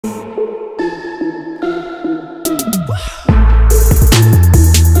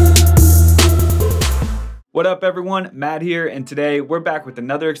What up everyone, Matt here, and today we're back with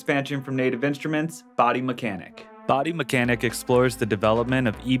another expansion from Native Instruments, Body Mechanik. Body Mechanik explores the development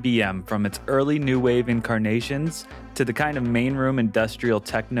of EBM from its early new wave incarnations to the kind of main room industrial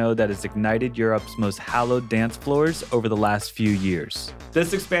techno that has ignited Europe's most hallowed dance floors over the last few years.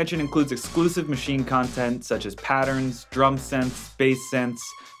 This expansion includes exclusive machine content such as patterns, drum synths, bass synths,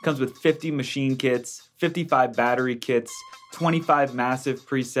 comes with 50 machine kits, 55 battery kits, 25 massive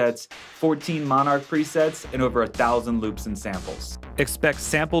presets, 14 Monarch presets, and over 1,000 loops and samples. Expect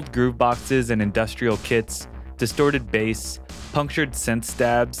sampled groove boxes and industrial kits, distorted bass, punctured synth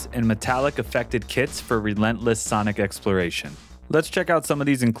stabs, and metallic affected kits for relentless sonic exploration. Let's check out some of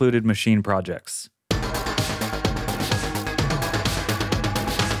these included machine projects.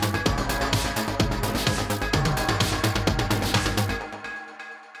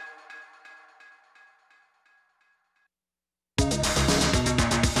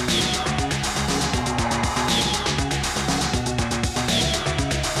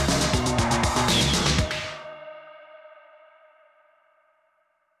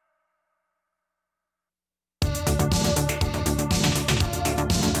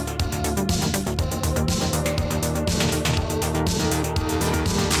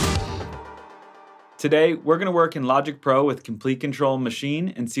 Today, we're going to work in Logic Pro with Komplete Kontrol and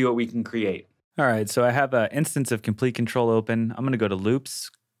Maschine and see what we can create. All right, so I have an instance of Komplete Kontrol open. I'm going to go to Loops,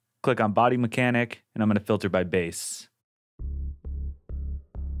 click on Body Mechanik, and I'm going to filter by bass.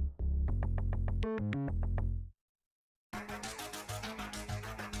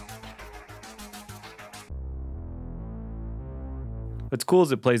 What's cool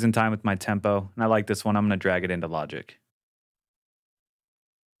is it plays in time with my tempo, and I like this one. I'm going to drag it into Logic.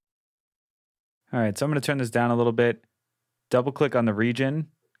 All right, so I'm going to turn this down a little bit, double click on the region,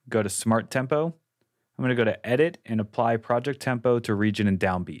 go to Smart Tempo. I'm going to go to Edit and apply Project Tempo to region and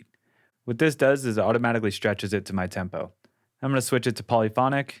downbeat. What this does is it automatically stretches it to my tempo. I'm going to switch it to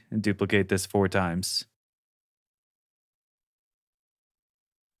polyphonic and duplicate this 4 times.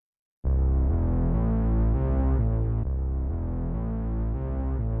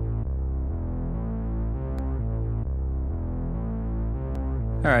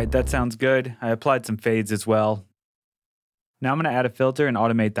 All right, that sounds good. I applied some fades as well. Now I'm going to add a filter and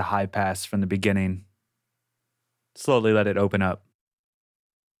automate the high pass from the beginning. Slowly let it open up.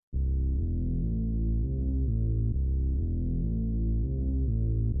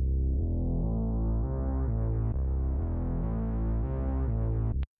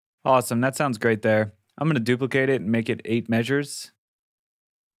 Awesome, that sounds great there. I'm going to duplicate it and make it 8 measures.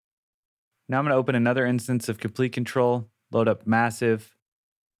 Now I'm going to open another instance of Komplete Kontrol, load up Massive,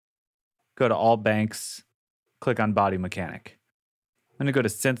 go to All Banks, click on Body Mechanik. I'm going to go to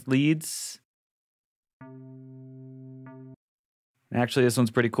Synth Leads. Actually, this one's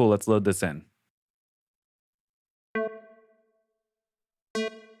pretty cool. Let's load this in.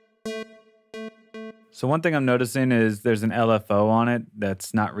 So one thing I'm noticing is there's an LFO on it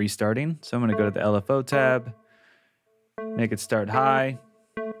that's not restarting. So I'm going to go to the LFO tab, make it start high,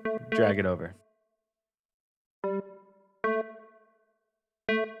 drag it over.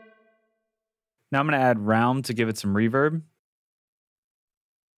 Now I'm going to add round to give it some reverb.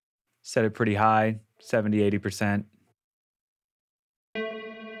 Set it pretty high, 70–80%.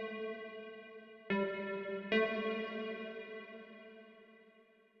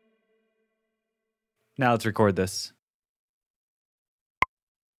 Now let's record this.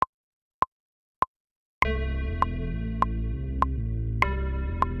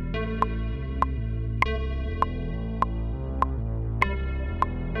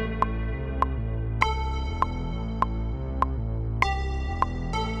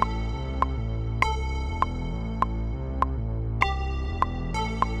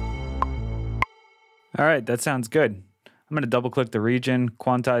 All right, that sounds good. I'm going to double click the region,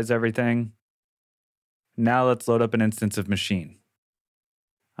 quantize everything. Now let's load up an instance of Maschine.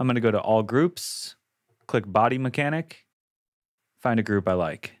 I'm going to go to All Groups, click Body Mechanik, find a group I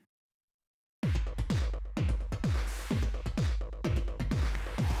like.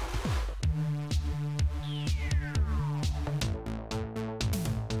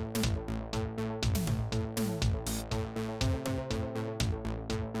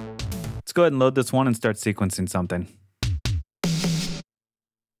 Let's go ahead and load this one and start sequencing something.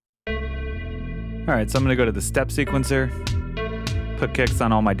 All right, so I'm gonna go to the step sequencer, put kicks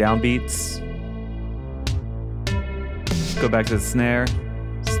on all my downbeats, go back to the snare,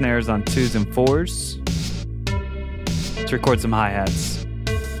 snares on 2s and 4s. Let's record some hi-hats.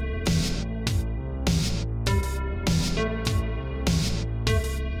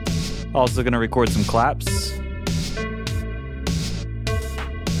 Also gonna record some claps.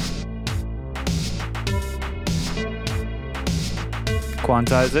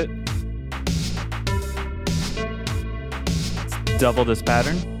 Quantize it. Double this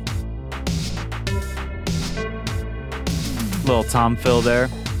pattern. Little tom fill there,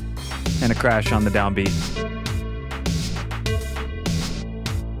 and a crash on the downbeat.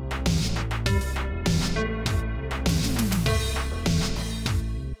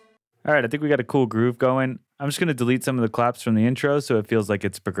 All right, I think we got a cool groove going. I'm just gonna delete some of the claps from the intro so it feels like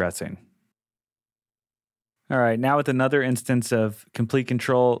it's progressing. All right, now with another instance of Complete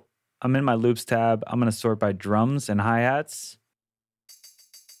Control, I'm in my Loops tab. I'm gonna sort by drums and hi-hats.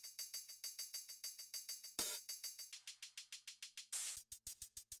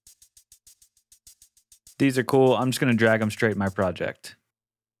 These are cool. I'm just gonna drag them straight in my project.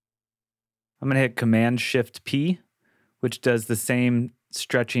 I'm gonna hit Command-Shift-P, which does the same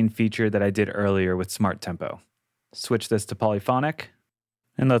stretching feature that I did earlier with Smart Tempo. Switch this to polyphonic,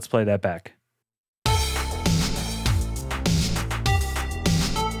 and let's play that back.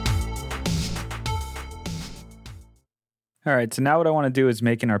 All right, so now what I want to do is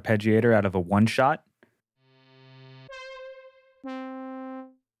make an arpeggiator out of a one-shot.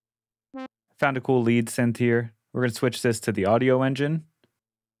 Found a cool lead synth here. We're going to switch this to the audio engine.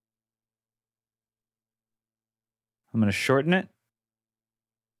 I'm going to shorten it.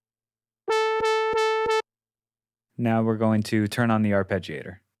 Now we're going to turn on the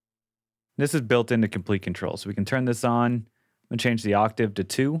arpeggiator. This is built into Complete Control, so we can turn this on. I'm going to change the octave to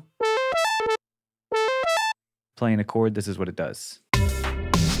 2. Playing a chord, this is what it does.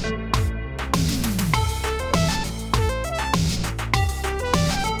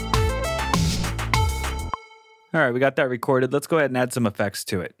 All right, we got that recorded. Let's go ahead and add some effects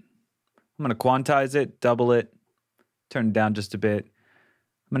to it. I'm gonna quantize it, double it, turn it down just a bit.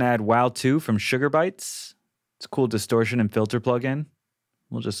 I'm gonna add Wow 2 from Sugar Bytes. It's a cool distortion and filter plugin.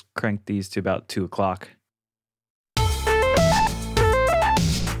 We'll just crank these to about 2 o'clock.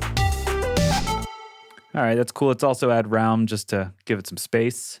 All right, that's cool. Let's also add Realm just to give it some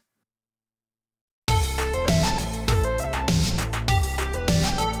space.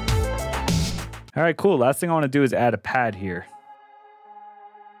 All right, cool. Last thing I want to do is add a pad here.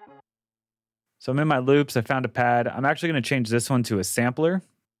 So I'm in my loops. I found a pad. I'm actually going to change this one to a sampler.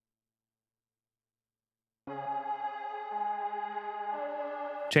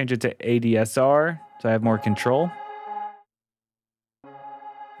 Change it to ADSR so I have more control.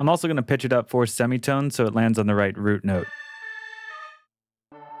 I'm also going to pitch it up 4 semitones so it lands on the right root note.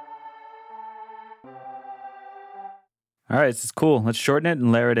 All right, this is cool. Let's shorten it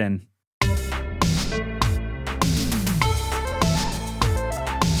and layer it in.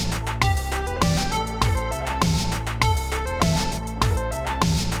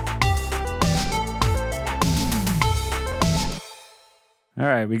 All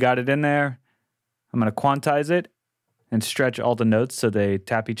right, we got it in there. I'm going to quantize it and stretch all the notes so they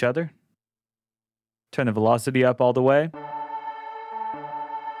tap each other. Turn the velocity up all the way.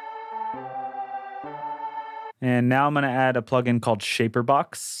 And now I'm going to add a plugin called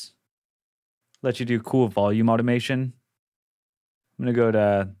Shaperbox. Let you do cool volume automation. I'm going to go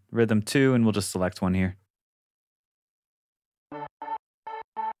to Rhythm 2 and we'll just select one here.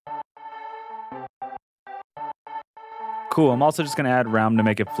 Cool, I'm also just going to add Realm to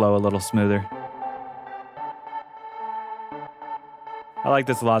make it flow a little smoother. I like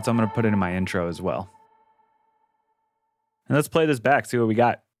this a lot, so I'm going to put it in my intro as well. And let's play this back, see what we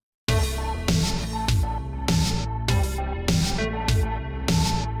got.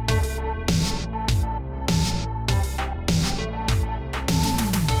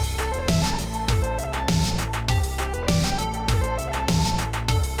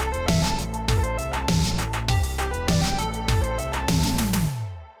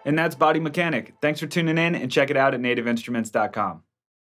 And that's Body Mechanic. Thanks for tuning in and check it out at nativeinstruments.com.